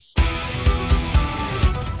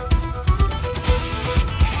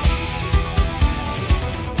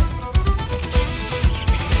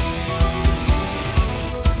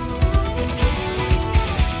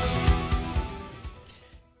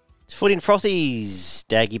Foot in Frothies,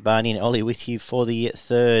 Daggy, Barney and Ollie with you for the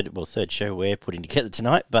third show we're putting together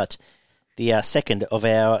tonight, but the second of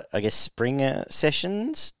our, spring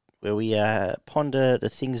sessions where we ponder the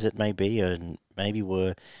things that may be and maybe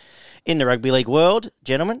were in the rugby league world.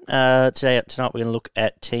 Gentlemen, tonight we're going to look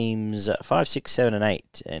at teams 5, 6, 7 and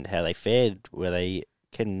 8 and how they fared, where they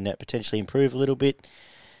can potentially improve a little bit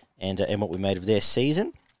and what we made of their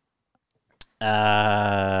season.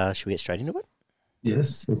 Should we get straight into it?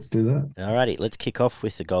 Yes, let's do that. Alrighty, let's kick off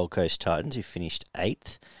with the Gold Coast Titans, who finished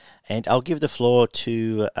 8th. And I'll give the floor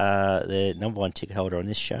to the number one ticket holder on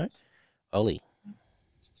this show, Ollie.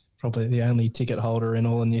 Probably the only ticket holder in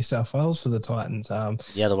all of New South Wales for the Titans.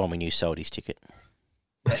 The other one we knew sold his ticket.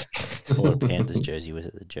 Or a Panthers jersey, was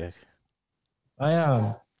it, the jerk? I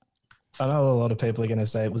know a lot of people are going to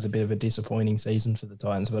say it was a bit of a disappointing season for the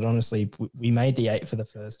Titans, but honestly, we made the 8 for the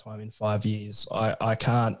first time in 5 years. I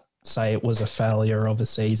can't say it was a failure of a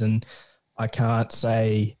season. I can't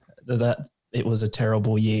say that it was a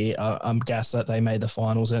terrible year. I'm gassed that they made the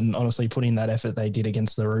finals, and honestly, putting that effort they did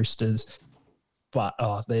against the Roosters. But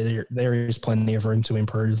there is plenty of room to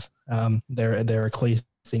improve. There are clear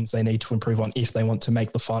things they need to improve on if they want to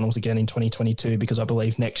make the finals again in 2022, because I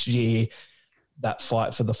believe next year that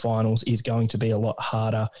fight for the finals is going to be a lot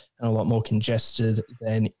harder and a lot more congested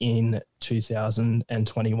than in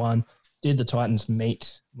 2021. Did the Titans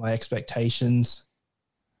meet my expectations?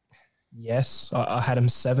 Yes, I had them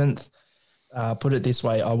 7th. Put it this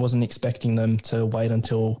way, I wasn't expecting them to wait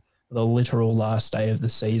until the literal last day of the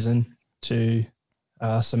season to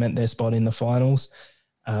cement their spot in the finals.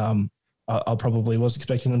 I probably was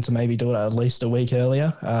expecting them to maybe do it at least a week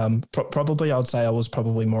earlier. Probably, I would say I was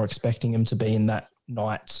probably more expecting them to be in that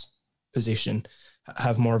Knights position,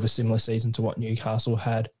 have more of a similar season to what Newcastle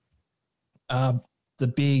had. The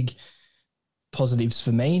big positives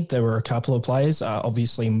for me, there were a couple of players.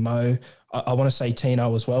 Obviously, Mo. I want to say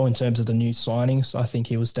Tino as well in terms of the new signings. I think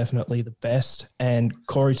he was definitely the best. And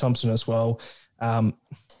Corey Thompson as well.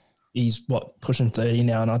 He's, pushing 30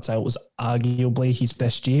 now, and I'd say it was arguably his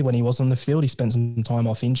best year when he was on the field. He spent some time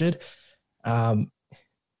off injured.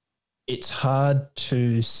 It's hard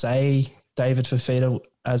to say David Fifita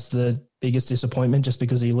as the biggest disappointment just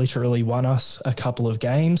because he literally won us a couple of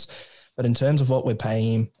games. But in terms of what we're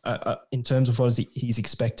paying him, in terms of what he's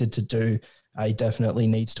expected to do, he definitely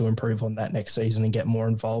needs to improve on that next season and get more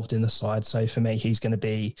involved in the side. So for me, he's going to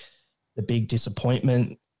be the big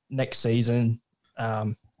disappointment next season.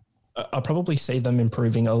 I probably see them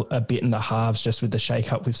improving a bit in the halves just with the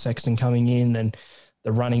shake-up with Sexton coming in and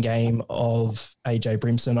the running game of AJ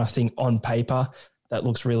Brimson. I think on paper that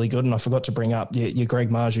looks really good. And I forgot to bring up your Greg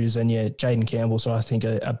Marjus and your Jaden Campbell, so I think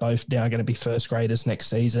are both now going to be first graders next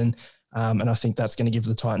season. And I think that's going to give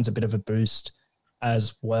the Titans a bit of a boost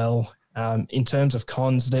as well. In terms of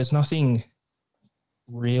cons, there's nothing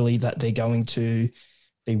really that they're going to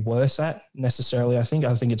be worse at necessarily. I think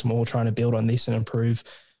it's more trying to build on this and improve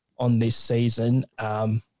on this season.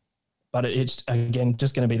 But it's, again,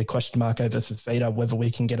 just going to be the question mark over Fifita, whether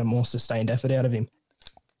we can get a more sustained effort out of him.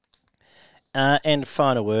 And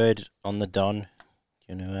final word on the Don.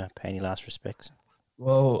 Do you want to pay any last respects?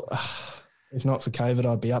 Well, if not for COVID,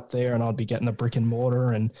 I'd be up there and I'd be getting the brick and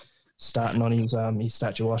mortar and starting on his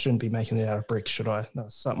statue. I shouldn't be making it out of bricks, should I? No,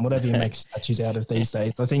 something, whatever you make statues out of these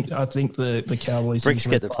days. I think the Cowboys... Bricks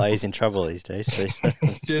get the players in trouble these days. So.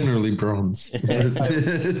 Generally bronze. I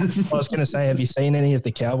was going to say, have you seen any of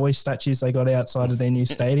the Cowboys statues they got outside of their new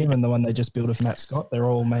stadium and the one they just built of Matt Scott? They're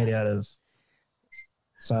all made out of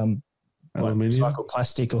some... recycled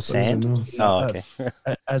plastic or sand. Oh, okay.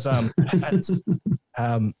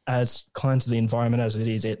 As kind to the environment as it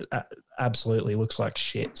is, it absolutely looks like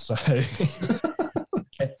shit. So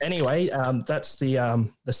anyway, that's the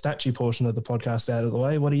statue portion of the podcast out of the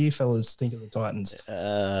way. What do you fellas think of the Titans?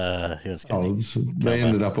 They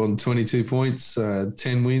ended up on 22 points,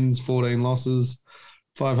 10 wins, 14 losses.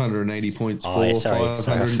 580 points for,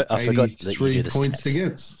 583 points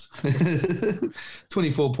against.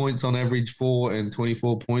 24 points on average for and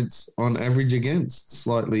 24 points on average against.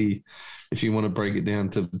 Slightly, if you want to break it down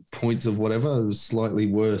to points of whatever, it was slightly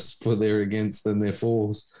worse for their against than their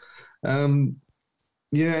fours.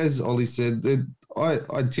 As Ollie said,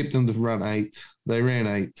 I tipped them to run 8. They ran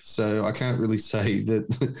 8, so I can't really say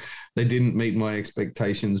that they didn't meet my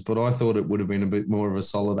expectations, but I thought it would have been a bit more of a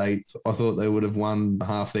solid 8. I thought they would have won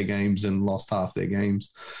half their games and lost half their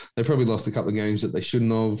games. They probably lost a couple of games that they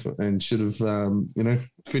shouldn't have and should have,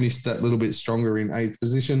 finished that little bit stronger in 8th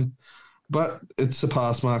position. But it's a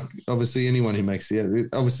pass mark. Obviously, anyone who makes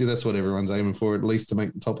obviously that's what everyone's aiming for, at least to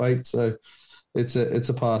make the top 8. So it's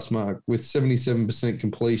a pass mark with 77%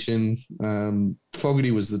 completion.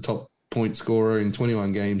 Fogarty was the top point scorer in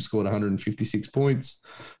 21 games, scored 156 points.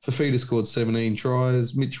 Fafita scored 17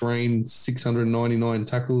 tries. Mitch Rain, 699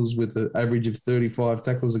 tackles with an average of 35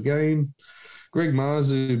 tackles a game. Greg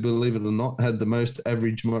Marzu, believe it or not, had the most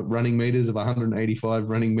average running meters of 185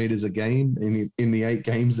 running meters a game in the 8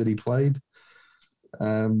 games that he played.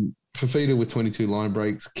 Fafita with 22 line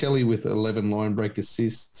breaks. Kelly with 11 line break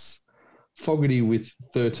assists. Fogarty with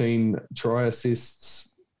 13 try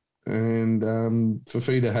assists. And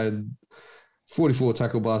Fafita had 44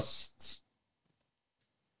 tackle busts.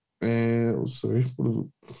 What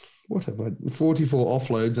have I? 44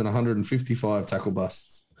 offloads and 155 tackle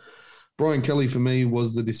busts. Brian Kelly, for me,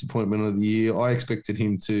 was the disappointment of the year. I expected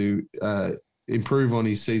him to improve on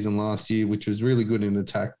his season last year, which was really good in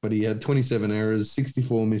attack, but he had 27 errors,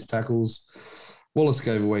 64 missed tackles. Wallace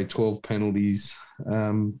gave away 12 penalties.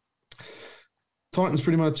 Titans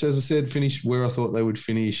pretty much, as I said, finished where I thought they would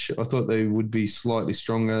finish. I thought they would be slightly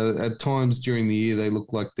stronger. At times during the year, they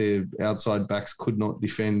looked like their outside backs could not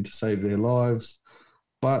defend to save their lives.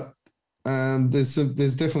 But there's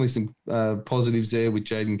definitely some positives there with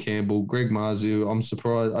Jaden Campbell. Greg Marzu, I'm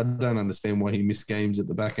surprised. I don't understand why he missed games at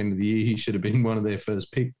the back end of the year. He should have been one of their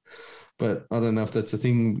first pick. But I don't know if that's a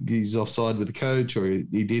thing. He's offside with the coach or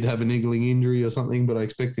he did have a niggling injury or something, but I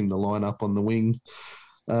expect him to line up on the wing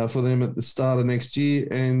for them at the start of next year.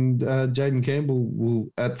 And Jaden Campbell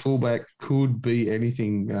will, at fullback, could be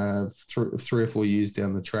anything 3 or 4 years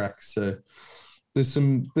down the track. So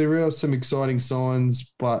there are some exciting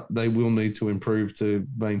signs, but they will need to improve to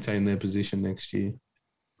maintain their position next year.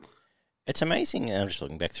 It's amazing. I'm just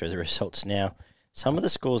looking back through the results now. Some of the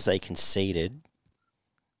scores they conceded,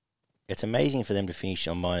 it's amazing for them to finish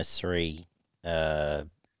on -3.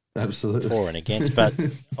 Absolutely. For and against, but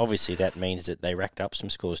obviously that means that they racked up some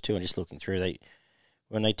scores too. And just looking through,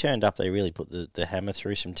 when they turned up, they really put the hammer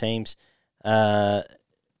through some teams. But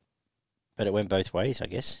it went both ways, I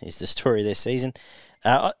guess, is the story of their season.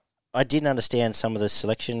 I didn't understand some of the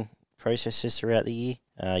selection processes throughout the year.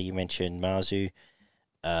 You mentioned Marzu.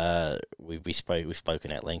 We've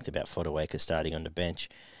spoken at length about Fodawaker starting on the bench,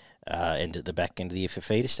 and at the back end of the year,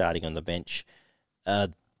 Fafita starting on the bench.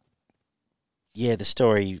 The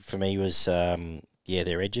story for me was,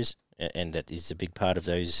 their edges, and that is a big part of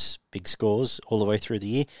those big scores all the way through the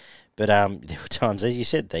year. But there were times, as you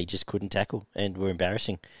said, they just couldn't tackle and were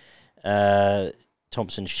embarrassing.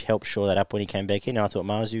 Thompson helped shore that up when he came back in. I thought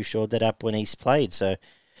Marzu shored that up when he's played. So I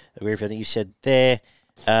agree with everything you said there.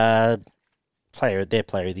 Their player of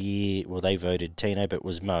the year, well, they voted Tino, but it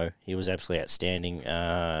was Mo. He was absolutely outstanding in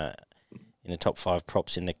the top 5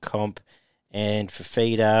 props in the comp. And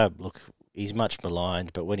Fafita, look, he's much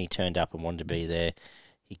maligned, but when he turned up and wanted to be there,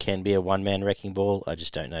 he can be a one-man wrecking ball. I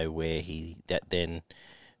just don't know where that then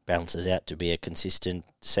balances out to be a consistent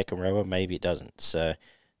second rower. Maybe it doesn't. So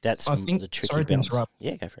that's the tricky balance.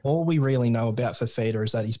 Yeah, go for it. All we really know about Fafita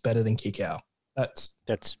is that he's better than Kikau. That's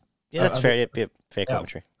fair. Fair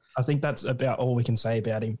commentary. I think that's about all we can say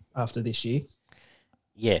about him after this year.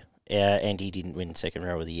 Yeah, and he didn't win second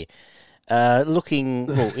row of the year.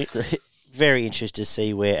 Very interested to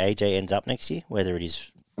see where AJ ends up next year, whether it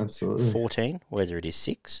is absolutely 14, whether it is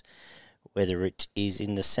 6, whether it is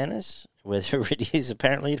in the centres, whether it is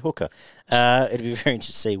apparently at hooker. It'll be very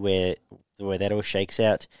interesting to see where that all shakes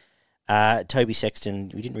out. Toby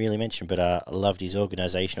Sexton, we didn't really mention, but I loved his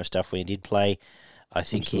organisational stuff when he did play. I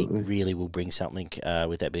think Absolutely. He really will bring something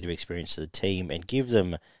with that bit of experience to the team and give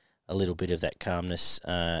them a little bit of that calmness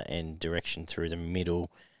and direction through the middle,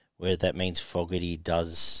 whether that means Fogarty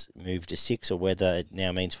does move to 6 or whether it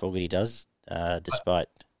now means Fogarty does, despite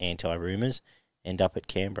anti-rumours, end up at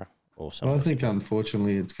Canberra. Well, I think,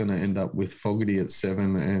 unfortunately, it's going to end up with Fogarty at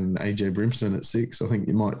 7 and AJ Brimson at 6. I think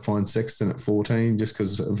you might find Sexton at 14 just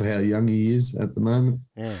because of how young he is at the moment.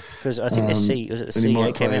 Yeah, because I think the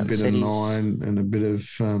CEO came out and said he's... a bit of 9 and a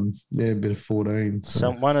bit of 14.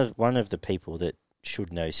 So one of the people that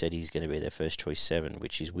should know said he's going to be their first choice 7,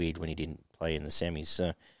 which is weird when he didn't play in the semis.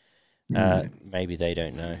 So maybe they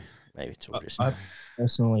don't know. Maybe it's all just... I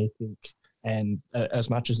personally think, and as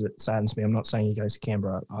much as it saddens me, I'm not saying he goes to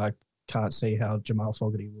Canberra. I can't see how Jamal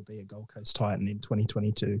Fogarty will be a Gold Coast Titan in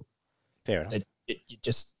 2022. Fair enough.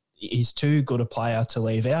 He's too good a player to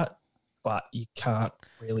leave out, but you can't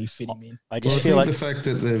really fit him in. I feel like the fact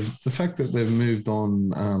that they've moved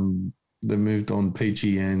on. They moved on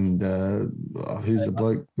Peachy and who's the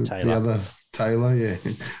bloke? Taylor. The other Taylor, yeah,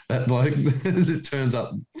 that bloke that turns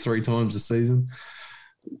up 3 times a season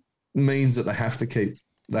means that they have to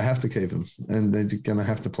keep him, and they're going to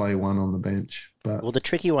have to play one on the bench. But the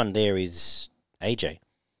tricky one there is AJ,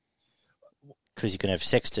 because you can have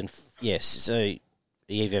Sexton. Yes, so you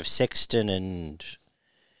either have Sexton and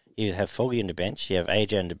You have Foggy on the bench, you have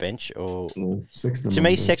AJ on the bench, or Sexton to on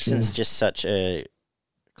me, the bench, Sexton's yeah. just such a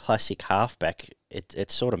classic halfback.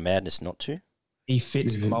 It's sort of madness not to. He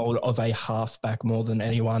fits the mold of a halfback more than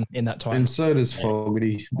anyone in that time. And so does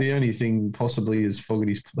Fogarty. The only thing possibly is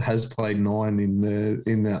Fogarty has played 9 in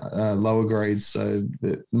the lower grades, so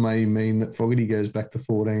that may mean that Fogarty goes back to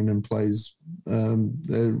 14 and plays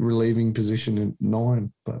the relieving position at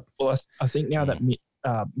 9. But I think now that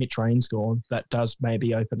Mitch Rain's gone, that does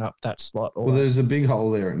maybe open up that slot. well, there's a big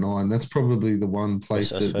hole there at 9. That's probably the one place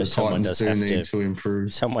So I that the suppose someone Titans does do have need to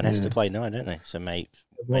improve. Someone has to play 9, don't they? So maybe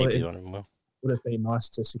on him will. Would have been nice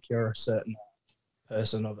to secure a certain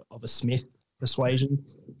person of a Smith persuasion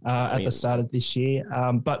at the start of this year.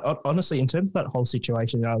 But honestly, in terms of that whole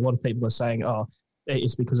situation, a lot of people are saying,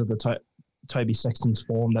 it's because of the Toby Sexton's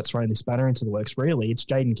form that's thrown this banner into the works. Really, it's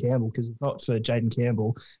Jaden Campbell, because if not for Jaden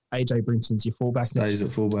Campbell, AJ Brinson's your fullback. Stays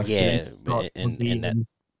at fullback. Yeah,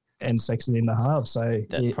 and Sexton in the half. So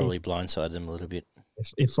that probably blindsided them a little bit.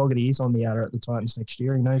 If Fogarty is on the outer at the Titans next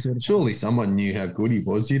year, he knows where to Surely someone knew how good he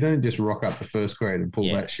was. You don't just rock up the first grade and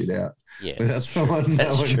pull that shit out. Yeah, without someone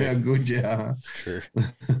knowing how good you are. True.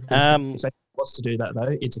 So wants to do that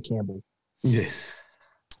though, it's a Campbell. Yeah.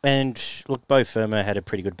 And look, Beau Fermor had a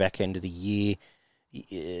pretty good back end of the year.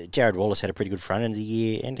 Jared Wallace had a pretty good front end of the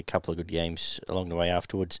year and a couple of good games along the way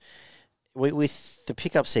afterwards. With the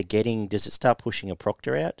pickups they're getting, does it start pushing a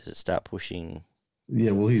Proctor out? Does it start pushing...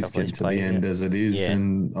 Yeah, well, he's getting to the end as it is. Yeah.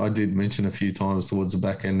 And I did mention a few times towards the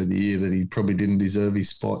back end of the year that he probably didn't deserve his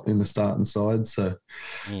spot in the starting side. So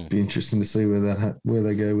it'd be interesting to see where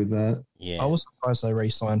they go with that. Yeah, I was surprised they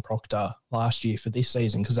re-signed Proctor last year for this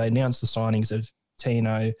season, because they announced the signings of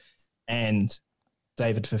Tino and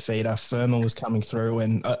David Fifita. Fermor was coming through,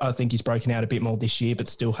 and I think he's broken out a bit more this year, but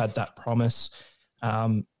still had that promise.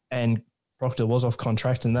 And Proctor was off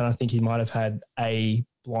contract, and then I think he might have had a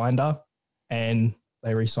blinder, and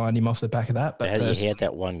they re-signed him off the back of that. But he had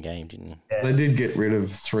that one game, didn't he? Yeah. They did get rid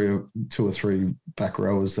of 2 or 3 back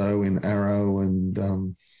rowers, though, in Arrow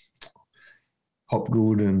and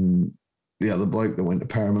Hopgood and the other bloke that went to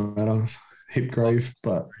Parramatta, Hipgrave.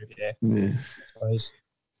 But, yeah.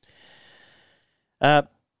 How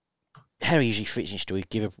do we usually finish? We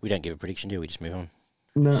don't give a prediction, do we? Just move on?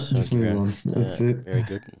 No, just move on. That's it. Very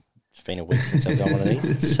good. It's been a week since I've done one of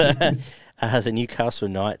these. The Newcastle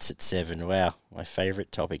Knights at 7. Wow, my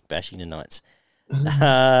favourite topic, bashing the Knights.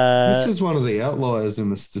 This was one of the outliers in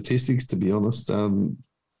the statistics, to be honest. The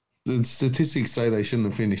statistics say they shouldn't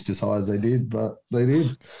have finished as high as they did, but they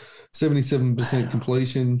did. 77%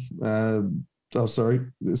 completion.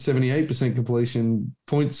 78% completion.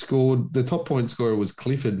 Points scored. The top point scorer was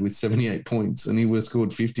Clifford with 78 points, and he would have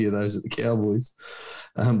scored 50 of those at the Cowboys.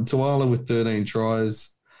 Tuala with 13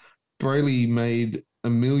 tries. Brayley made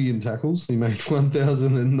 1 million tackles. He made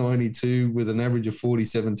 1,092 with an average of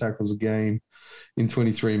 47 tackles a game in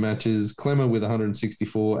 23 matches. Clemmer with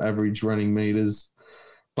 164 average running meters.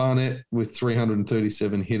 Barnett with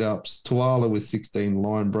 337 hit-ups. Tuala with 16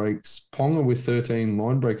 line breaks. Ponga with 13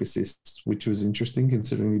 line break assists, which was interesting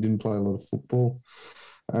considering he didn't play a lot of football.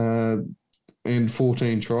 And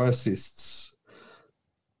 14 try assists.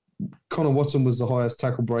 Connor Watson was the highest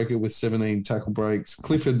tackle breaker with 17 tackle breaks.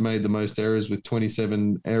 Clifford made the most errors with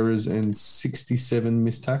 27 errors and 67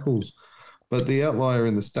 missed tackles. But the outlier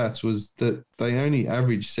in the stats was that they only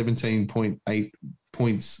averaged 17.8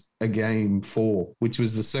 points a game which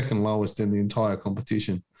was the second lowest in the entire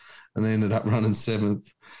competition. And they ended up running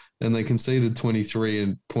 7th. And they conceded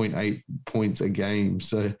 23.8 points a game.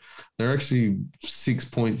 So they're actually 6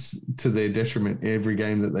 points to their detriment every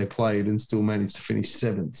game that they played and still managed to finish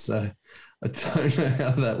 7th. So I don't know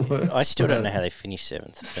how that works. I still don't know how they finished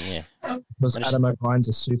 7th, but yeah. Because Adam O'Brien's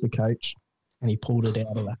a super coach, and he pulled it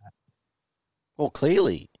out of that. Well,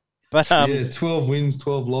 clearly. But 12 wins,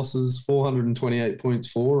 12 losses, 428 points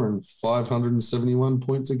for, and 571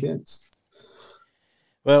 points against.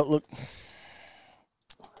 Well, look...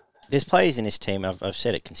 There's players in this team, I've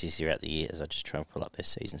said it consistently throughout the year as I just try and pull up their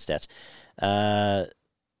season stats,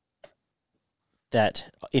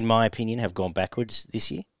 that, in my opinion, have gone backwards this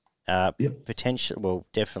year.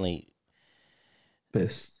 Definitely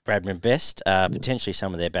Best. Bradman Best, potentially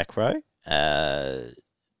some of their back row. Their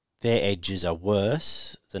edges are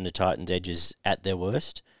worse than the Titans' edges at their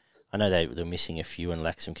worst. I know they're missing a few and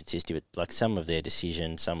lack some consistency, but like some of their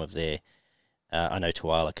decisions, some of their... I know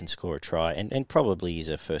Tuala can score a try and probably is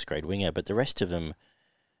a first-grade winger, but the rest of them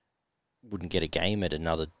wouldn't get a game at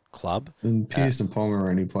another club. And Pearce and Ponga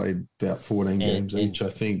only played about 14 games each, I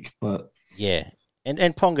think. But yeah,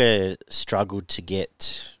 and Ponga struggled to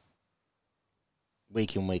get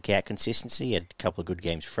week in, week out consistency. He had a couple of good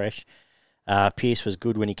games fresh. Pearce was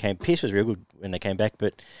good when he came. Pearce was real good when they came back,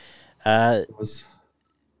 but their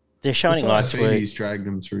shining lights were. He's dragged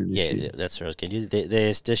them through this year. Yeah, that's what I was going to do.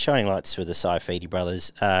 There's the shining lights were the Saifidi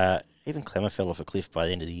brothers. Even Clemmer fell off a cliff by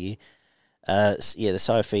the end of the year. The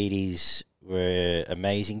Saifidis were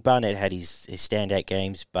amazing. Barnett had his standout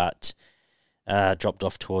games, but dropped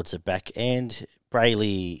off towards the back end.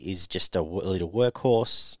 Brayley is just a little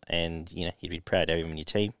workhorse, and you'd be proud to have him in your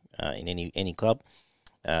team in any club.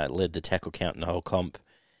 Led the tackle count in the whole comp.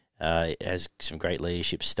 Has some great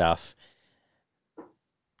leadership stuff.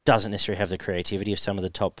 Doesn't necessarily have the creativity of some of the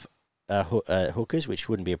top hookers, which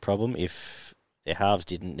wouldn't be a problem if their halves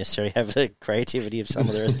didn't necessarily have the creativity of some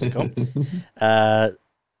of the rest of the comp.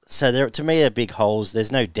 So to me, they're big holes.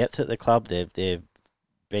 There's no depth at the club. Their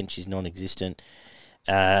bench is non-existent.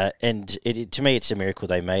 And to me, it's a miracle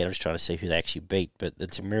they made. I'm just trying to see who they actually beat, but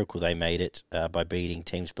it's a miracle they made it by beating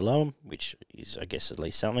teams below them, which is, I guess, at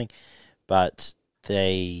least something. But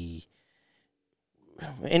and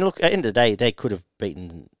look, at the end of the day, they could have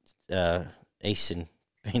beaten Eastern,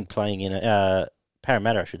 been playing in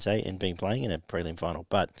Parramatta, I should say, and been playing in a prelim final.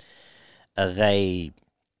 But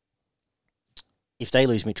if they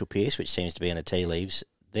lose Mitchell Pearce, which seems to be on a tea leaves,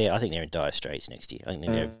 I think they're in dire straits next year. I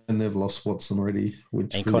think and they've lost Watson already,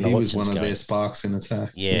 which and he was one of their sparks in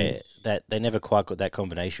attack. Yeah, that they never quite got that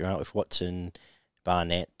combination right with Watson,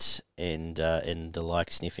 Barnett, and the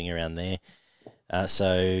like sniffing around there.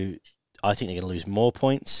 So I think they're going to lose more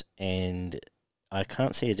points, and I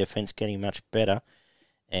can't see a defence getting much better.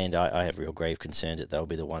 And I have real grave concerns that they'll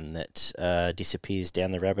be the one that disappears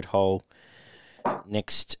down the rabbit hole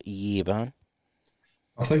next year, Barn.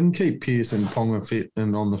 If they can keep Pearce and Ponga fit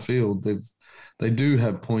and on the field, they do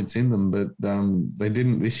have points in them, but they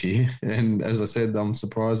didn't this year. And as I said, I'm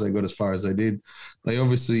surprised they got as far as they did. They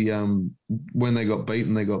obviously, when they got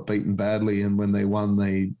beaten badly, and when they won,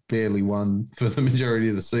 they barely won for the majority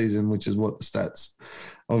of the season, which is what the stats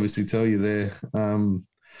obviously tell you there.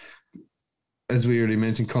 As we already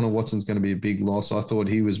mentioned, Connor Watson's going to be a big loss. I thought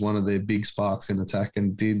he was one of their big sparks in attack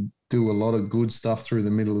and did do a lot of good stuff through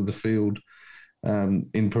the middle of the field.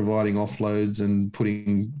 In providing offloads and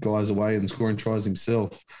putting guys away and scoring tries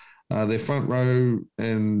himself. Their front row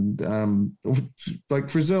and like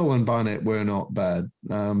Frizzell and Barnett were not bad.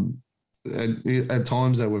 At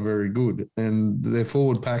times they were very good, and their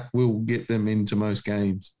forward pack will get them into most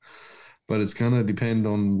games. But it's going to depend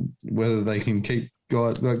on whether they can keep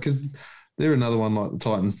guys, because they're another one like the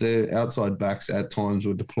Titans. Their outside backs at times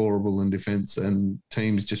were deplorable in defence, and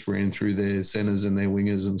teams just ran through their centres and their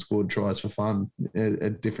wingers and scored tries for fun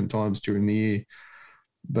at different times during the year.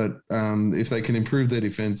 But if they can improve their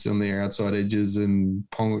defence on their outside edges and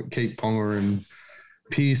keep Ponga and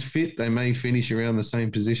Pearce fit, they may finish around the same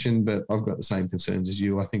position, but I've got the same concerns as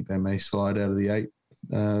you. I think they may slide out of the 8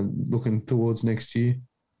 looking towards next year.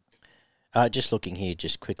 Just looking here,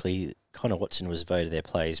 just quickly, Connor Watson was voted their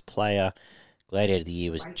player's player. Gladiator of the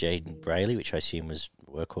year was Jaden Brayley, which I assume was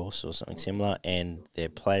Workhorse or something similar, and their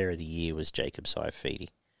player of the year was Jacob Saifidi.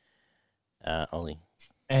 Ollie.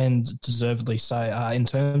 And deservedly so. In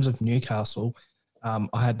terms of Newcastle, I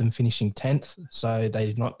had them finishing 10th, so they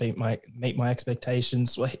did not meet my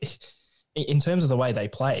expectations. In terms of the way they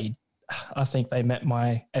played, I think they met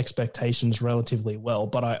my expectations relatively well,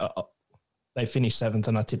 but they finished 7th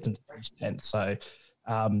and I tipped them to finish 10th. So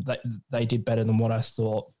they did better than what I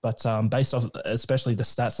thought. But based off, especially the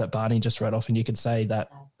stats that Barney just read off, and you could say that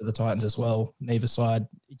for the Titans as well, neither side,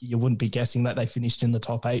 you wouldn't be guessing that they finished in the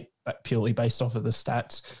top 8, but purely based off of the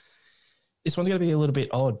stats. This one's going to be a little bit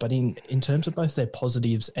odd, but in terms of both their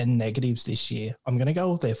positives and negatives this year, I'm going to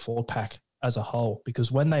go with their forward pack as a whole,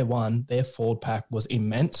 because when they won, their forward pack was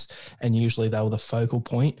immense, and usually they were the focal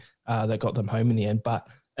point that got them home in the end. But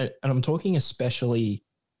and I'm talking especially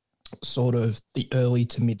sort of the early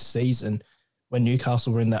to mid-season when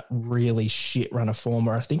Newcastle were in that really shit run of form,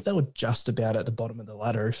 where I think they were just about at the bottom of the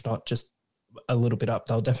ladder, if not just a little bit up.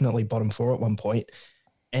 They were definitely bottom 4 at one point,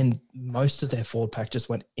 and most of their forward pack just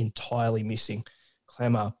went entirely missing.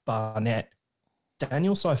 Clemmer, Barnett,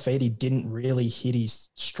 Daniel Saifidi didn't really hit his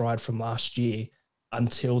stride from last year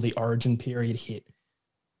until the Origin period hit.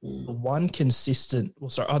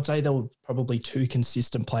 I'd say there were probably 2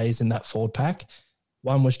 consistent players in that forward pack.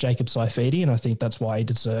 One was Jacob Saifidi, and I think that's why he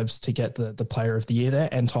deserves to get the player of the year there,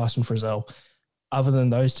 and Tyson Frizzell. Other than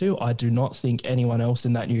those 2, I do not think anyone else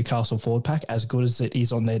in that Newcastle forward pack, as good as it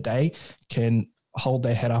is on their day, can hold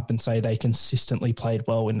their head up and say they consistently played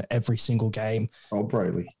well in every single game. Oh,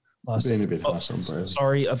 Brayley. Being a bit harsh on Brayley.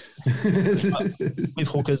 Sorry. With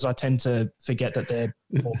hookers, I tend to forget that they're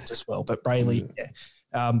forwards as well, but Brayley, yeah.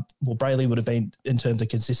 Brayley would have been, in terms of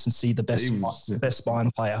consistency, the best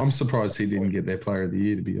spine player. I'm surprised he didn't get their Player of the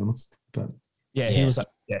Year, to be honest. But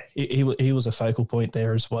he was a focal point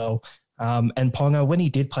there as well. And Ponga, when he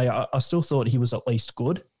did play, I still thought he was at least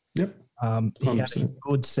good. Yep. He had a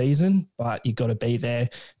good season, but you got to be there.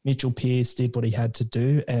 Mitchell Pearce did what he had to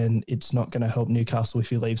do, and it's not going to help Newcastle if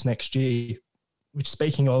he leaves next year. Which,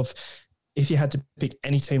 speaking of, if you had to pick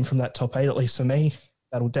any team from that top 8, at least for me,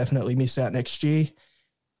 that'll definitely miss out next year.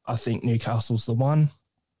 I think Newcastle's the one,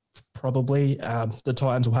 probably. The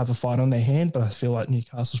Titans will have a fight on their hand, but I feel like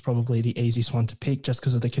Newcastle's probably the easiest one to pick just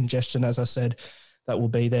because of the congestion, as I said, that will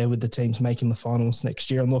be there with the teams making the finals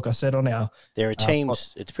next year. And look, I said on our... There are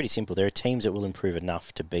teams, it's pretty simple, there are teams that will improve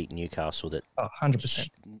enough to beat Newcastle that 100%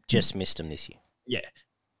 just missed them this year. Yeah.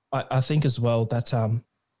 I think as well that,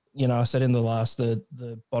 I said in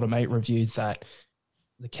the bottom 8 review that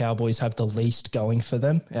the Cowboys have the least going for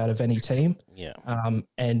them out of any team. Yeah.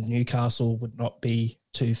 And Newcastle would not be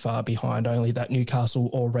too far behind, only that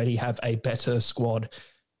Newcastle already have a better squad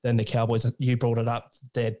than the Cowboys. You brought it up.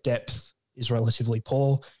 Their depth is relatively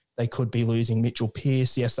poor. They could be losing Mitchell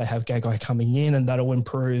Pearce. Yes, they have Gagai coming in, and that'll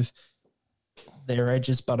improve their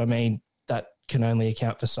edges, but I mean, that can only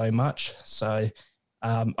account for so much. So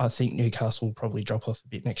I think Newcastle will probably drop off a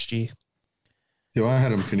bit next year. Yeah, I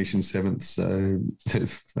had them finishing 7th, so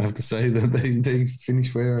I have to say that they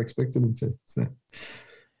finished where I expected them to. So.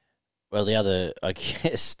 Well,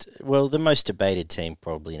 the most debated team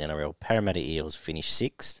probably in NRL, Parramatta Eels, finished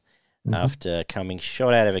 6th after coming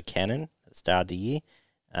shot out of a cannon at the start of the year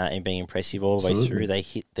and being impressive all the way through. They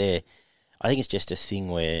hit I think it's just a thing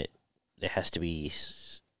where there has to be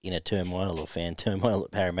inner turmoil or fan turmoil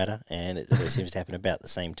at Parramatta, and it always seems to happen about the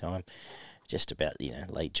same time, just about,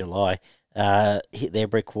 late July. Hit their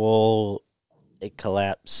brick wall, it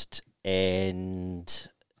collapsed, and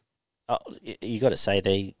you got to say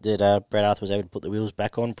that Brad Arthur was able to put the wheels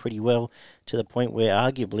back on pretty well to the point where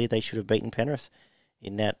arguably they should have beaten Penrith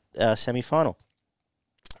in that semi-final,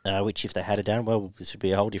 which if they had done, well, this would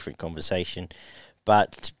be a whole different conversation.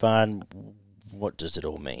 But, Barn, what does it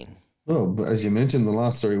all mean? Well, as you mentioned, the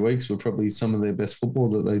last 3 weeks were probably some of their best football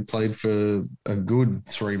that they played for a good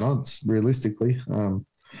 3 months, realistically.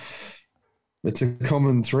 It's a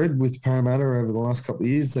common thread with Parramatta over the last couple of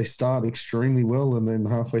years. They start extremely well, and then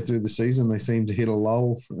halfway through the season, they seem to hit a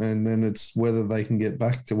lull, and then it's whether they can get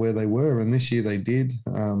back to where they were. And this year they did.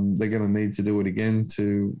 They're going to need to do it again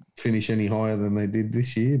to finish any higher than they did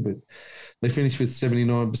this year, but they finished with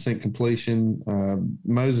 79% completion.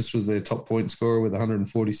 Moses was their top point scorer with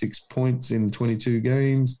 146 points in 22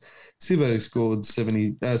 games. Sivo scored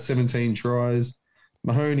 17 tries.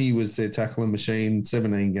 Mahoney was their tackling machine,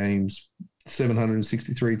 17 games,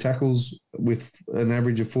 763 tackles with an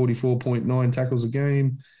average of 44.9 tackles a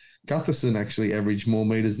game. Gutherson actually averaged more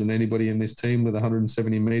metres than anybody in this team with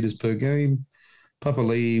 170 metres per game.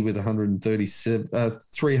 Papali'i with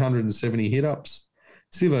 370 hit-ups.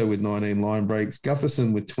 Sivo with 19 line breaks.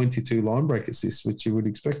 Gutherson with 22 line break assists, which you would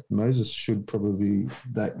expect. Moses should probably be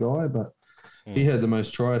that guy, but he had the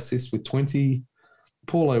most try assists with 20.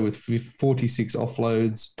 Paulo with 46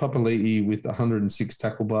 offloads. Papali'i with 106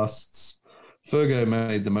 tackle busts. Fergo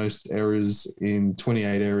made the most errors in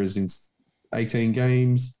 28 errors in 18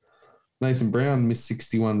 games. Nathan Brown missed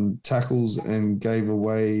 61 tackles and gave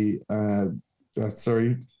away, and had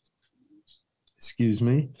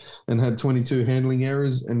 22 handling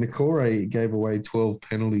errors, and Nikore gave away 12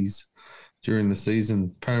 penalties during the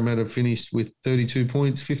season. Parramatta finished with 32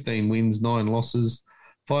 points, 15 wins, 9 losses,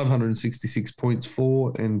 566 points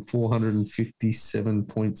for, and 457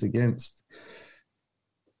 points against.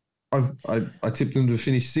 I tipped them to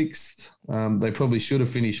finish 6th. They probably should have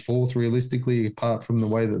finished 4th, realistically, apart from the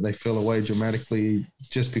way that they fell away dramatically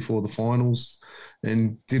just before the finals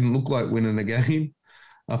and didn't look like winning a game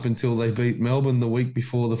up until they beat Melbourne the week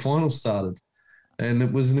before the finals started. And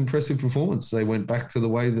it was an impressive performance. They went back to the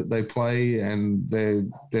way that they play, and they're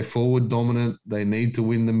forward dominant. They need to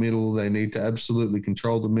win the middle. They need to absolutely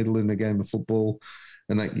control the middle in the game of football.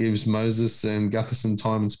 And that gives Moses and Gutherson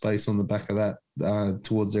time and space on the back of that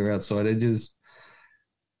towards their outside edges.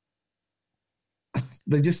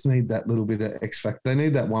 They just need that little bit of X factor. They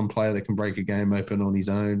need that one player that can break a game open on his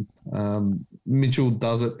own. Mitchell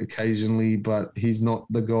does it occasionally, but he's not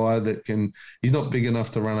the guy that can – he's not big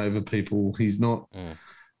enough to run over people. He's not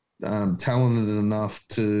talented enough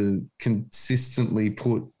to consistently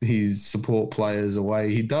put his support players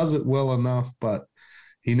away. He does it well enough, but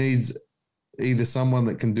he needs – either someone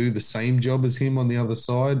that can do the same job as him on the other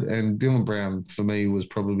side, and Dylan Brown, for me, was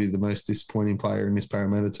probably the most disappointing player in this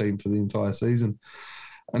Parramatta team for the entire season.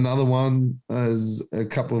 Another one is a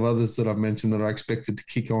couple of others that I've mentioned that I expected to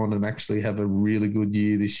kick on and actually have a really good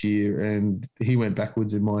year this year, and he went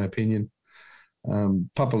backwards in my opinion.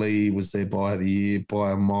 Papali'i was their buy of the year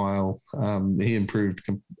by a mile. He improved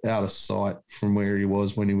out of sight from where he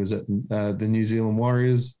was when he was at the New Zealand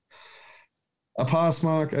Warriors. A pass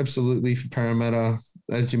mark, absolutely, for Parramatta.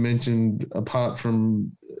 As you mentioned, apart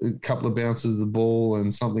from a couple of bounces of the ball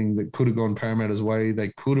and something that could have gone Parramatta's way, they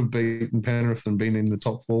could have beaten Penrith and been in the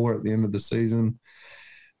top four at the end of the season.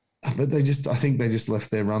 But I think they just left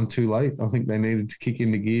their run too late. I think they needed to kick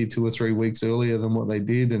into gear 2 or 3 weeks earlier than what they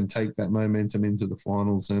did and take that momentum into the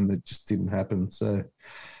finals, and it just didn't happen. So,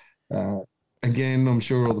 again, I'm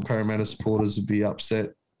sure all the Parramatta supporters would be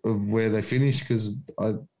upset of where they finished, because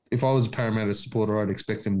if I was a Parramatta supporter, I'd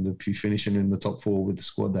expect them to be finishing in the top 4 with the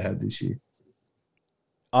squad they had this year.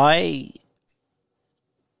 I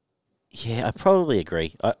probably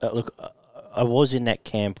agree. Look, I was in that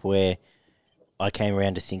camp where I came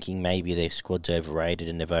around to thinking maybe their squad's overrated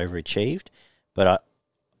and they've overachieved, but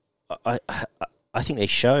I think they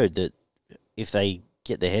showed that if they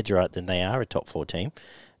get their heads right, then they are a top 4 team.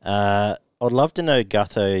 I'd love to know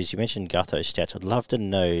Gutho's. You mentioned Gutho's stats. I'd love to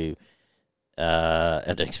know. I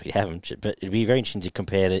don't expect to have him, but it'd be very interesting to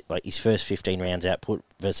compare his first 15 rounds output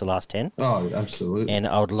versus the last 10. Oh, absolutely. And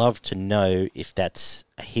I would love to know if that's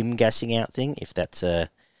a him gassing out thing, if that's a.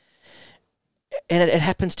 And it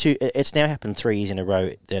happens it's now happened 3 years in a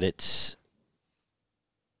row that it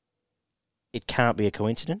can't be a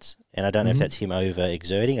coincidence. And I don't know if that's him over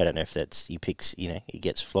exerting. I don't know if that's he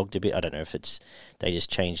gets flogged a bit. I don't know if they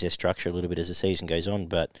just change their structure a little bit as the season goes on.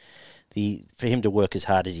 But for him to work as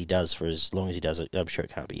hard as he does for as long as he does, I'm sure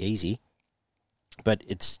it can't be easy. But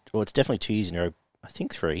it's definitely 2 years in a row, I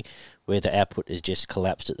think 3, where the output has just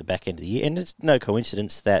collapsed at the back end of the year. And it's no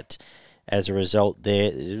coincidence that as a result,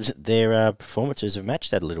 their performances have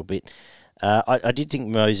matched that a little bit. I did think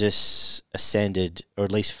Moses ascended, or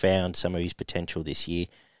at least found some of his potential this year.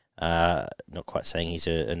 Not quite saying he's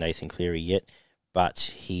a Nathan Cleary yet, but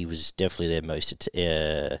he was definitely their most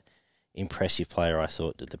impressive player, I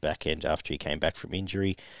thought, at the back end after he came back from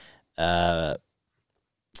injury. RCG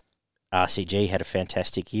had a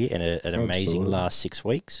fantastic year and an amazing last 6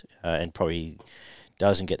 weeks, and probably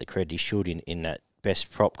doesn't get the credit he should in that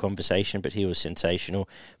best prop conversation, but he was sensational.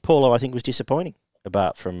 Paulo, I think, was disappointing,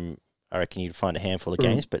 apart from, I reckon you'd find a handful of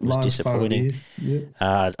games, but it was disappointing.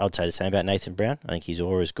 I'd say the same about Nathan Brown. I think his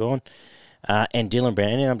aura's gone. And Dylan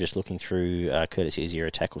Brown, and I'm just looking through courtesy of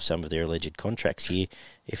Zero Tackle some of their alleged contracts here.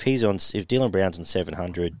 If Dylan Brown's on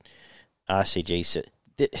 700, RCG,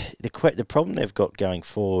 the problem they've got going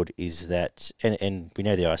forward is that, and we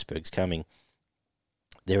know the iceberg's coming,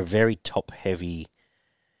 they're a very top-heavy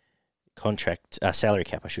contract, salary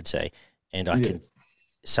cap, I should say, and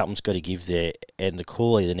something's got to give there, and the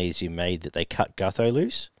call either needs to be made that they cut Gutho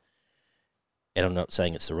loose, and I'm not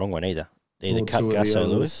saying it's the wrong one either. Either cut Gutho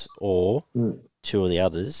loose or 2 of the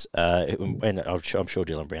others, and I'm sure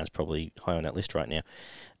Dylan Brown's probably high on that list right now,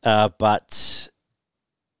 but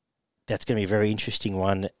that's going to be a very interesting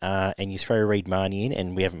one, and you throw Reid Marnie in,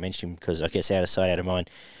 and we haven't mentioned him because I guess out of sight, out of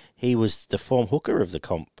mind, he was the form hooker of the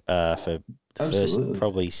comp for the first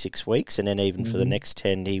probably 6 weeks, and then even for the next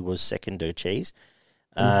 10, he was second to Cheese.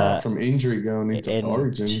 Apart from injury going into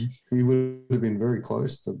Origin, he would have been very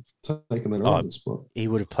close to taking that Origin spot. He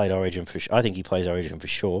would have played Origin for sure. I think he plays Origin for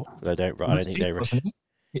sure. I don't think they rush.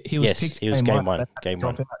 He was picked. He was game one,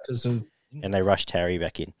 and they rushed Harry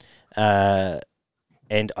back in.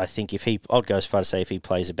 And I think I'd go as far to say if he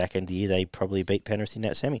plays the back end of the year, they probably beat Penrith in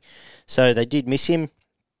that semi. So they did miss him.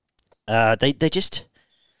 They just.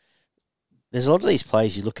 There's a lot of these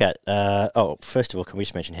players you look at. First of all, can we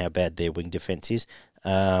just mention how bad their wing defence is?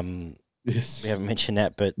 Yes. We haven't mentioned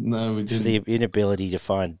that, but no, we didn't. The inability to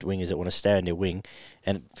find wingers that want to stay on their wing,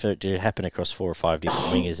 and for it to happen across 4 or 5 different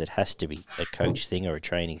wingers, it has to be a coach thing or a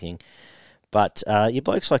training thing. But your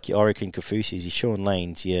blokes like your Orican Kafusis, your Sean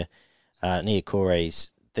Lanes, your Nia Kores,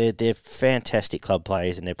 they're fantastic club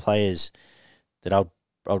players, and they're players that I'd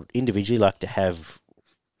individually like to have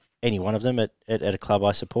any one of them at a club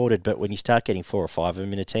I supported, but when you start getting 4 or 5 of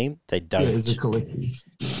them in a team, they don't. As a collective.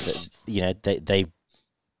 They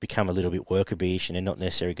become a little bit worker bee-ish and they're not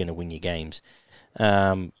necessarily going to win your games.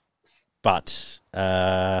 I'm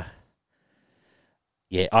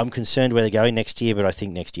concerned where they're going next year, but I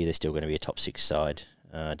think next year they're still going to be a top 6 side,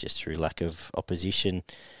 just through lack of opposition.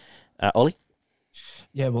 Ollie?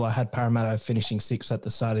 Yeah, well, I had Parramatta finishing 6th at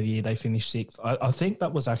the start of the year. They finished 6th. I think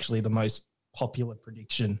that was actually the most popular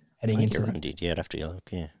prediction heading into everyone did. Yeah, I'd have to look.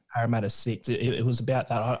 Yeah, Parramatta 6th. It was about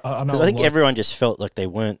that. I know. I think everyone just felt like they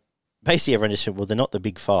weren't. Basically, everyone just said, "Well, they're not the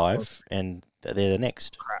big 5, and they're the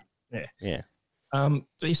next. Crap. Yeah. Yeah.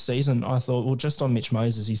 This season, I thought, well, just on Mitch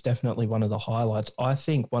Moses, he's definitely one of the highlights. I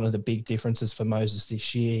think one of the big differences for Moses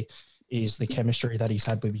this year is the chemistry that he's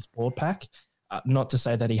had with his forward pack. Not to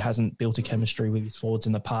say that he hasn't built a chemistry with his forwards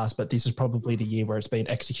in the past, but this is probably the year where it's been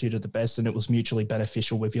executed the best, and it was mutually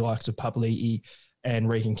beneficial with your likes of Papali'i and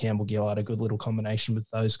Regan Campbell-Gillard, a good little combination with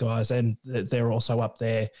those guys. And they're also up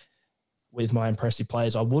there with my impressive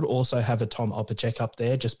players. I would also have a Tom Opacek up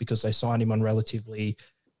there just because they signed him on a relatively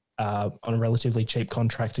cheap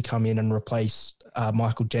contract to come in and replace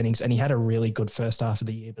Michael Jennings. And he had a really good first half of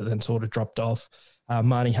the year, but then sort of dropped off.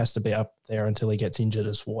 Marnie has to be up there until he gets injured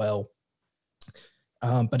as well.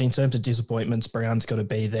 But in terms of disappointments, Brown's got to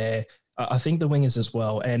be there. I think the wingers as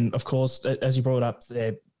well. And of course, as you brought up,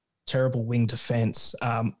 their terrible wing defense.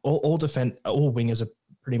 All wingers are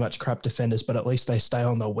pretty much crap defenders, but at least they stay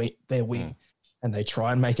on their wing and they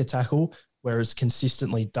try and make a tackle. Whereas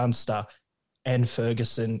consistently Dunster and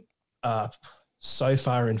Ferguson are so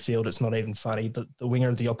far in field, it's not even funny. The winger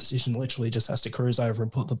of the opposition literally just has to cruise over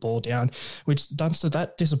and put the ball down, which Dunster,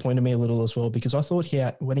 that disappointed me a little as well, because I thought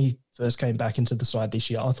when he first came back into the side this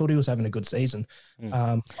year, I thought he was having a good season.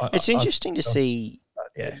 It's interesting to see,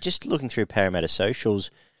 just looking through Parramatta socials,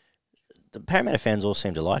 the Parramatta fans all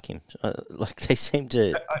seem to like him. They seem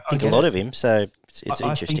to think a lot of him, so it's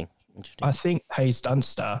interesting. I think Hayes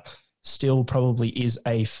Dunster still probably is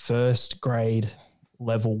a first-grade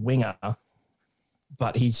level winger,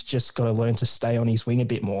 but he's just got to learn to stay on his wing a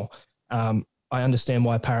bit more. I understand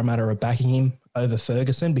why Parramatta are backing him over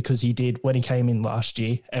Ferguson, because he did when he came in last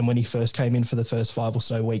year and when he first came in for the first 5 or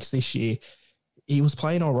so weeks this year, he was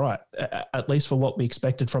playing all right, at least for what we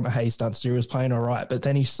expected from a Hayes Dunster. He was playing all right, but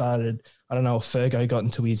then he started, I don't know if Fergo got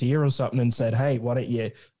into his ear or something and said, hey, why don't you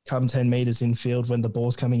come 10 metres in field when the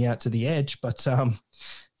ball's coming out to the edge? But so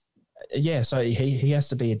he has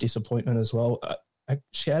to be a disappointment as well. A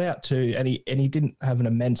shout out to, and he didn't have an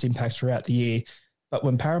immense impact throughout the year, but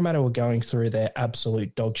when Parramatta were going through their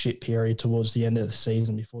absolute dog shit period towards the end of the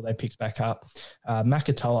season before they picked back up,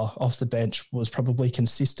 Makatoa off the bench was probably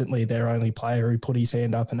consistently their only player who put his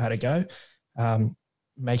hand up and had a go,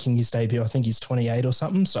 making his debut. I think he's 28 or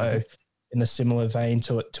something. So in a similar vein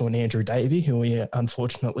to an Andrew Davey, who we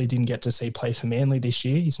unfortunately didn't get to see play for Manly this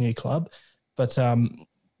year, his new club. But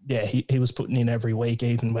he was putting in every week,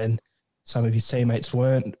 even when some of his teammates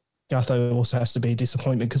weren't. Gutho also has to be a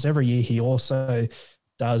disappointment because every year he also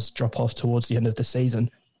does drop off towards the end of the season.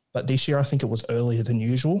 But this year I think it was earlier than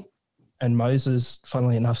usual. And Moses,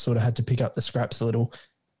 funnily enough, sort of had to pick up the scraps a little.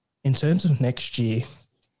 In terms of next year,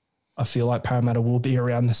 I feel like Parramatta will be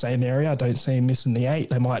around the same area. I don't see him missing the 8.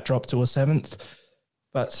 They might drop to a 7th.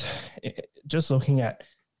 But just looking at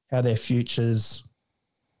how their future's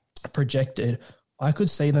projected, I could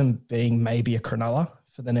see them being maybe a Cronulla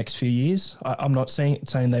for the next few years. I'm not saying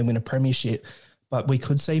they win a premiership, but we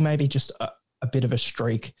could see maybe just a bit of a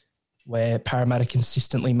streak where Parramatta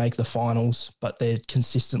consistently make the finals, but they're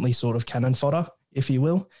consistently sort of cannon fodder, if you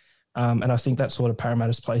will. And I think that's sort of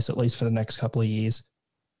Parramatta's place, at least for the next couple of years.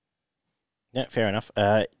 Yeah, fair enough.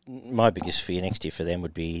 My biggest fear next year for them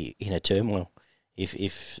would be inner turmoil.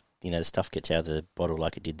 If the stuff gets out of the bottle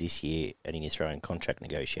like it did this year, and you throw in contract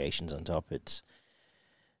negotiations on top, it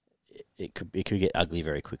could get ugly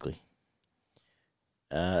very quickly.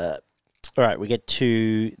 All right, we get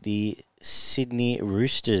to the Sydney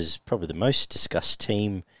Roosters, probably the most discussed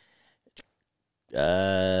team.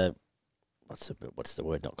 What's the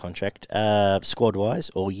word? Not contract. Squad wise,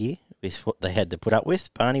 all year with what they had to put up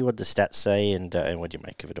with. Barney, what did the stats say, and what do you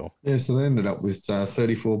make of it all? Yeah, so they ended up with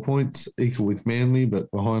 34 points, equal with Manly, but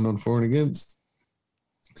behind on for and against.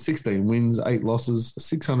 16 wins, 8 losses,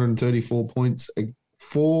 634 points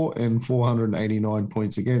for and 489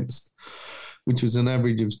 points against, which was an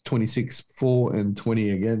average of 26 for and 20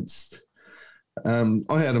 against. I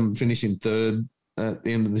had them finishing third at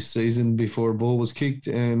the end of this season before a ball was kicked,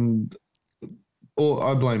 and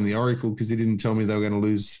I blame the Oracle because he didn't tell me they were going to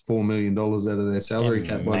lose $4 million out of their salary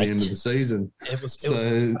cap by the end of the season.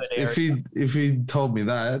 If he told me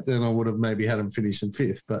that, then I would have maybe had him finish in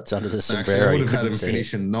 5th. But it's under the sombrero. Actually, I would have had him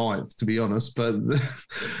finish in 9th, to be honest. But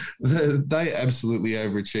they absolutely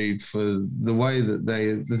overachieved for the way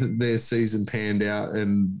that their season panned out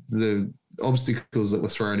and the obstacles that were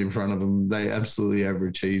thrown in front of them. They absolutely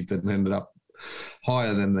overachieved and ended up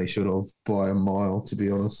higher than they should have by a mile, to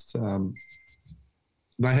be honest.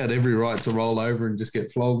 They had every right to roll over and just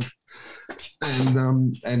get flogged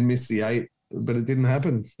and miss the 8, but it didn't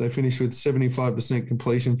happen. They finished with 75%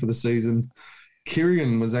 completion for the season.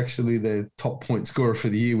 Kieran was actually their top point scorer for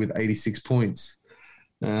the year with 86 points.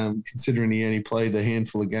 Considering he only played a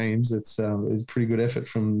handful of games, it's a pretty good effort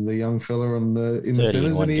from the young fella in the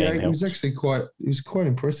centres, and he was actually quite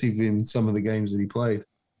impressive in some of the games that he played.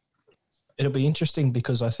 It'll be interesting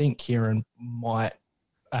because I think Kieran might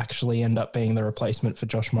actually end up being the replacement for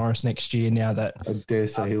Josh Morris next year. Now that I dare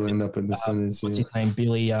say he'll end up in the centres. What's his name?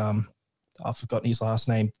 Billy. I've forgotten his last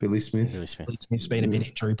name. Billy Smith. Billy Smith's been a bit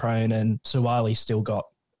injury prone, and Suwali's still got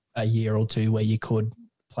a year or two where you could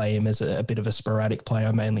play him as a bit of a sporadic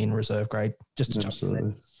player, mainly in reserve grade. Just to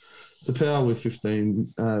absolutely. Tapau with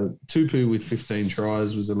 15, Tupu with 15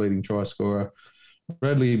 tries was the leading try scorer.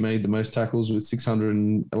 Bradley made the most tackles with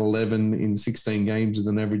 611 in 16 games with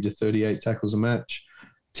an average of 38 tackles a match.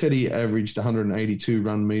 Teddy averaged 182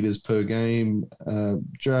 run meters per game.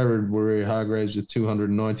 Jared Waerea-Hargreaves with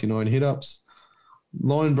 299 hit-ups.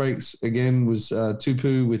 Line breaks, again, was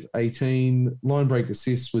Tupu with 18. Line break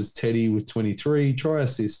assists was Teddy with 23. Try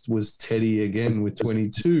assist was Teddy again with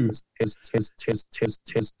 22.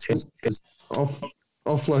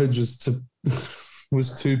 Offloads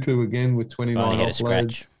was Tupu again with 29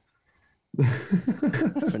 offloads.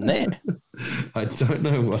 From there. I don't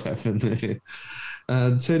know what happened there.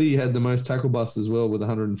 Teddy had the most tackle busts as well with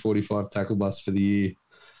 145 tackle busts for the year.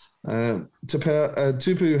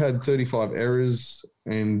 Tupu had 35 errors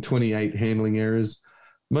and 28 handling errors.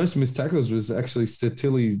 Most missed tackles was actually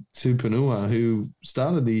Statili Tupanua, who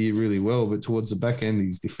started the year really well, but towards the back end,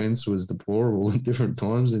 his defence was deplorable at different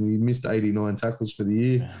times, and he missed 89 tackles for the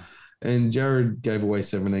year. Yeah. And Jared gave away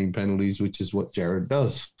 17 penalties, which is what Jared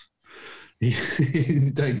does.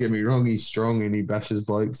 Don't get me wrong, he's strong and he bashes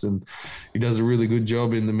blokes and he does a really good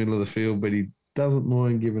job in the middle of the field, but he doesn't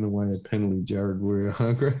mind giving away a penalty, Jared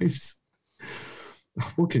Waerea-Hargreaves.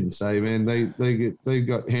 What can you say, man? They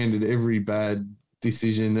got handed every bad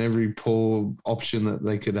decision, every poor option that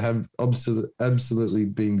they could have absolutely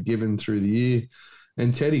been given through the year.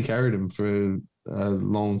 And Teddy carried them for a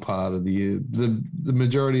long part of the year. The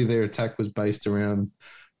majority of their attack was based around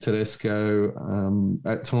Tedesco.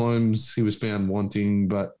 At times he was found wanting,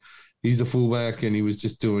 but he's a fullback and he was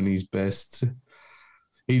just doing his best.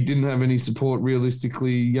 He didn't have any support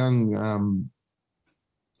realistically. Young,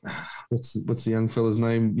 what's the young fella's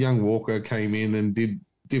name? Young Walker came in and did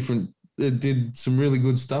some really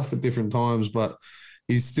good stuff at different times, but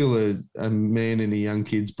he's still a man in a young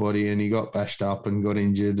kid's body, and he got bashed up and got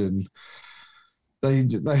injured, and they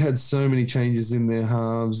had so many changes in their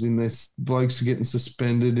halves, in their blokes were getting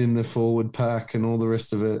suspended in the forward pack and all the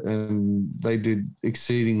rest of it, and they did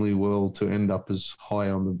exceedingly well to end up as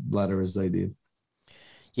high on the ladder as they did.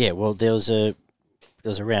 Yeah, well, there was a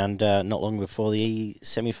round not long before the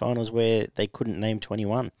semi-finals where they couldn't name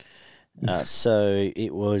 21. So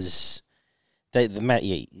it was they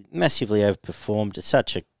massively overperformed. It's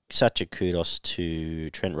such a kudos to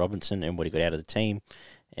Trent Robinson and what he got out of the team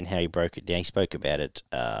and how he broke it down. He spoke about it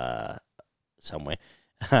somewhere,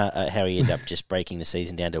 how he ended up just breaking the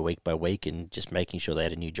season down to week by week and just making sure they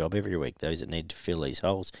had a new job every week, those that needed to fill these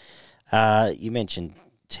holes. You mentioned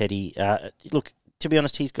Teddy. Look, to be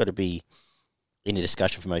honest, he's got to be in a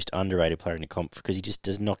discussion for most underrated player in the comp because he just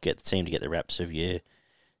does not seem to get the raps of your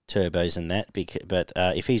turbos and that. But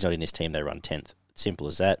if he's not in his team, they run 10th. Simple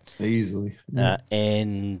as that. Easily.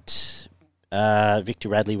 And Victor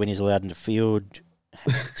Radley, when he's allowed in the field,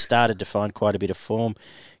 started to find quite a bit of form.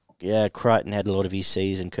 Yeah, Crichton had a lot of his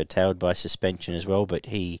season curtailed by suspension as well, but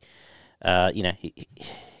he's the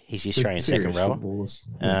Australian second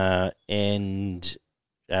rower, and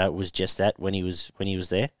was just that when he was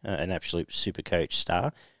there, an absolute super coach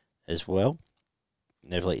star as well.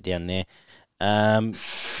 Never let you down there.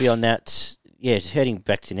 Beyond that, heading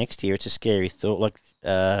back to next year, it's a scary thought. Like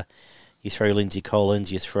you throw Lindsay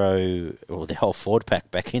Collins, you throw the whole forward pack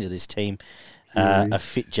back into this team. A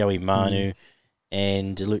fit Joey Manu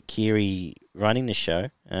and Luke Keary running the show,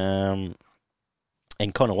 and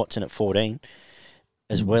Connor Watson at 14,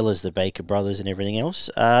 as well as the Baker brothers and everything else.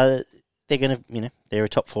 They're going to, they're a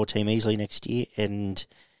top 4 team easily next year, and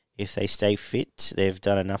if they stay fit, they've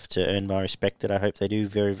done enough to earn my respect that I hope they do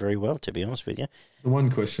very, very well, to be honest with you. The one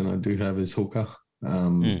question I do have is hooker.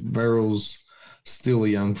 Verrills, still a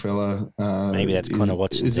young fella. Maybe that's Connor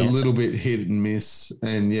Watson. Is a little bit hit and miss.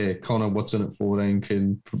 And, Connor Watson at 14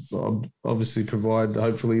 can obviously provide.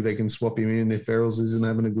 Hopefully they can swap him in if Verrills isn't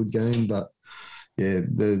having a good game. But,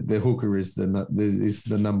 the hooker is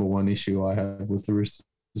the number one issue I have with the Roosters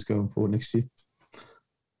going forward next year.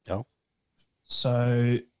 Oh.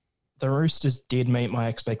 So the Roosters did meet my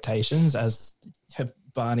expectations, as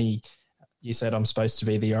Barney you said I'm supposed to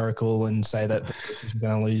be the oracle and say that the Roosters are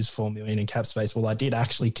going to lose $4 million in cap space. Well, I did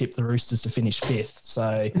actually tip the Roosters to finish fifth.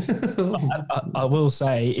 So I will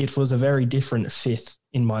say it was a very different fifth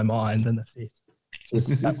in my mind than the fifth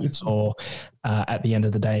that we saw at the end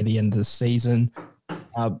of the day, the end of the season.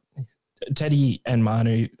 Teddy and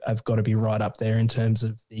Manu have got to be right up there in terms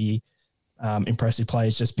of the impressive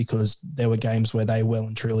players, just because there were games where they well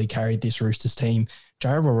and truly carried this Roosters team.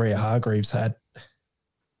 Jared Waerea-Hargreaves had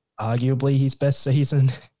arguably his best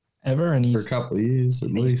season ever, and he's for a couple of years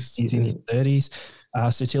at least. He's in his 30s.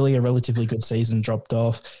 Satilia, a relatively good season, dropped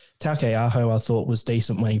off. Taukei'aho, I thought, was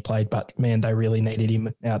decent when he played, but man, they really needed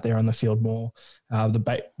him out there on the field more.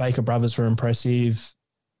 The Baker brothers were impressive.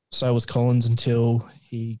 So was Collins until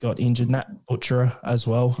he got injured. Nat Butcher as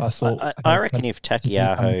well. I reckon if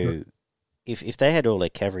Taukei'aho, if they had all their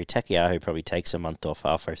cavalry, Taukei'aho probably takes a month off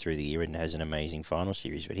halfway through the year and has an amazing final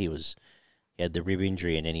series. But he had the rib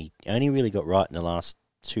injury, and then he only really got right in the last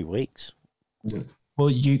 2 weeks. Yeah.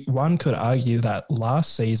 Well, one could argue that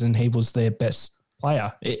last season he was their best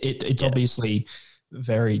player. It's obviously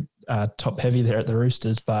very top heavy there at the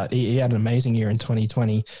Roosters, but he had an amazing year in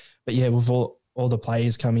 2020. But yeah, with all the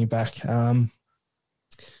players coming back,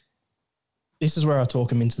 this is where I talk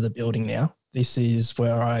them into the building now. This is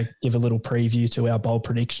where I give a little preview to our bold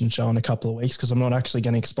prediction show in a couple of weeks, because I'm not actually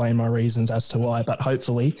going to explain my reasons as to why, but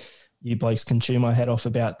hopefully you blokes can chew my head off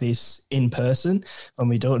about this in person when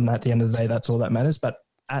we do it, and at the end of the day, that's all that matters. But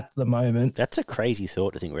at the moment... That's a crazy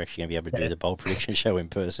thought to think we're actually going to be able to do the bold prediction show in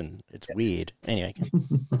person. It's weird. Anyway,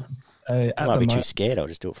 I might be too scared. I'll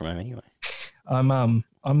just do it from home anyway.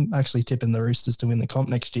 I'm actually tipping the Roosters to win the comp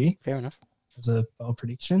next year. Fair enough. As a bold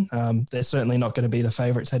prediction. They're certainly not going to be the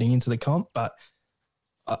favourites heading into the comp, but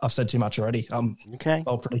I've said too much already. Okay.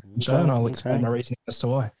 Bold prediction show, and I'll explain my reasoning as to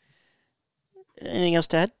why. Anything else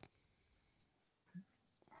to add?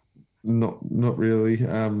 Not really.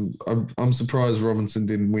 I'm surprised Robinson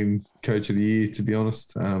didn't win Coach of the Year, to be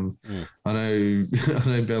honest. I know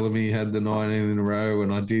Bellamy had the 19 in a row,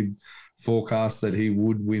 and I did forecast that he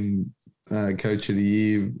would win Coach of the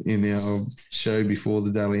Year in our show before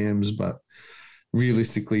the Dally M's, but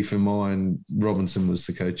realistically for mine, Robinson was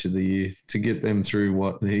the Coach of the Year. To get them through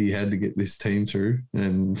what he had to get this team through,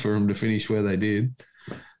 and for him to finish where they did,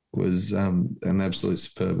 was an absolute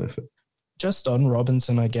superb effort. Just on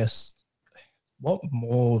Robinson, I guess, what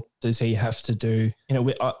more does he have to do?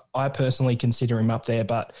 I personally consider him up there,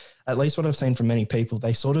 but at least what I've seen from many people,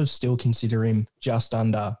 they sort of still consider him just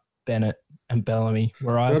under Bennett and Bellamy.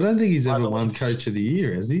 I don't think he's ever won Coach of the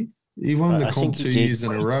Year, has he? He won the comp 2 years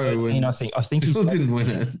in a row, and I think he still didn't win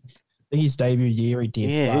it. I think his debut year he did.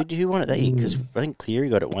 Yeah, who won it that year? Because I think Cleary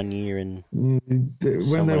got it 1 year, and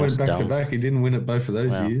when they went back to back, he didn't win it both of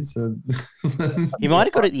those years. So. He might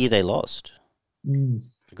have got it the year they lost the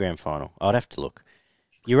grand final. I'd have to look.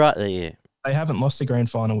 You're right there. Yeah. They haven't lost the grand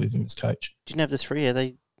final with him as coach. Didn't have the three.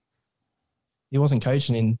 He wasn't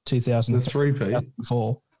coaching in 2003. The three-peat.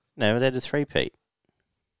 2004. No, they had a three-peat.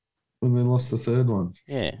 And they lost the third one.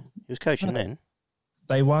 Yeah, he was coaching then.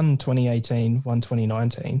 They won 2018, won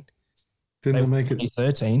 2019. Didn't they make it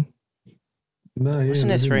 2013? No, yeah, wasn't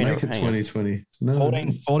they there three? didn't make it 2020. No.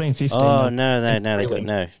 14, 15. Oh, no, they got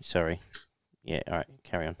no. Sorry. Yeah, all right,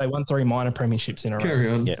 carry on. They won 3 minor premierships in a row. Carry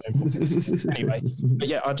on. Yeah. Anyway, but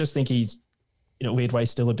yeah, I just think he's, in a weird way,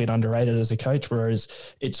 still a bit underrated as a coach,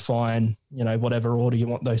 whereas it's fine, whatever order you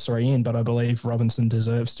want those three in, but I believe Robinson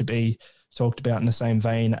deserves to be talked about in the same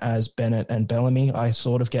vein as Bennett and Bellamy. I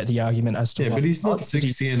sort of get the argument as to... Yeah, but he's not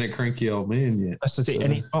 60 and a cranky old man yet. That's the thing, so.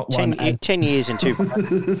 And he's not 10 years and 2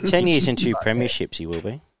 premierships he will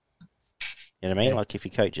be. You know what I mean? Yeah. Like if he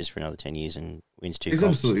coaches for another 10 years and wins 2 He's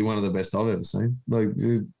comps. absolutely one of the best I've ever seen.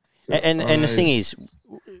 And the thing is,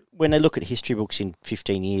 when they look at history books in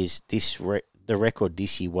 15 years, the record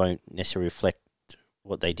this year won't necessarily reflect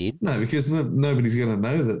what they did. No, because nobody's going to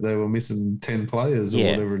know that they were missing 10 players or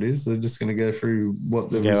whatever it is. They're just going to go through what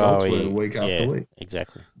the results were week after week.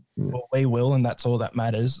 Exactly. Yeah. Well, we will, and that's all that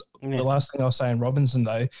matters. Yeah. The last thing I'll say in Robinson,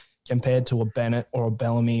 though, compared to a Bennett or a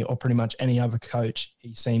Bellamy or pretty much any other coach,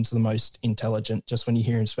 he seems the most intelligent. Just when you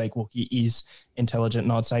hear him speak, well, he is intelligent,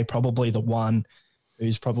 and I'd say probably the one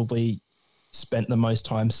who's probably spent the most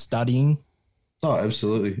time studying. Oh,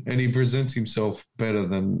 absolutely. And he presents himself better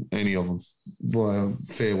than any of them by a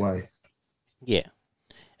fair way. Yeah.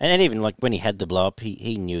 And even like when he had the blow up,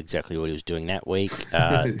 he knew exactly what he was doing that week.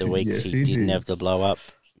 The weeks yes, he didn't have the blow up,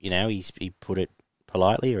 he put it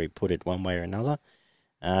politely or he put it one way or another.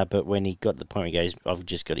 But when he got to the point where he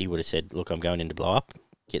goes, he would have said, look, I'm going in to blow up.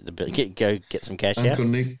 get some cash out. Uncle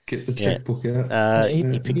Nick, get the checkbook out. He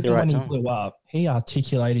picked the even right when he time. blew up, he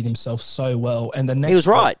articulated himself so well. And the next He was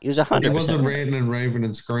right. He was He 100%. wasn't ranting and raving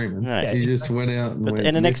and screaming. No. He just went out and went.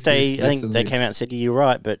 And the next day, this, I think and they this. came out and said, "You're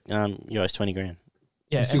right, but you owe us $20,000."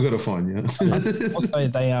 Yeah, You still got to find you. also,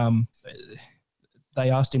 they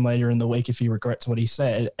asked him later in the week if he regrets what he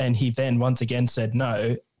said, and he then once again said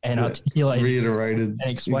no and articulated reiterated and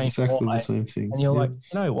explained exactly why. the same thing. And you're like,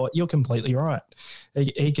 you know what? You're completely right.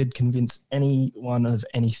 He could convince anyone of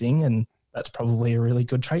anything, and that's probably a really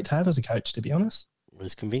good trait to have as a coach, to be honest. I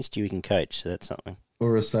was convinced you can coach, so that's something.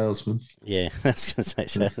 or a salesman. Yeah, I was going to say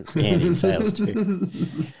so. And in sales too.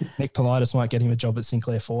 Nick Politis might get him a job at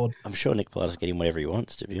Sinclair Ford. I'm sure Nick Politis will get him whatever he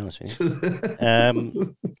wants, to be honest with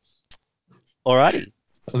you. Alrighty.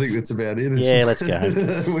 I think that's about it. Yeah, let's go.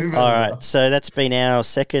 We've had All right, enough. so that's been our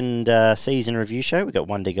second season review show. We've got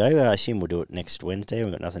one to go. I assume we'll do it next Wednesday.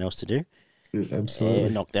 We've got nothing else to do. Absolutely.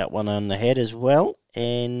 Knock that one on the head as well.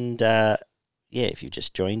 And if you've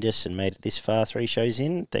just joined us and made it this far, 3 shows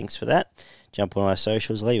in, thanks for that. Jump on our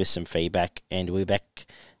socials, leave us some feedback, and we'll be back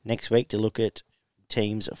next week to look at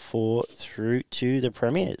teams 4 through to the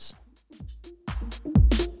premiers.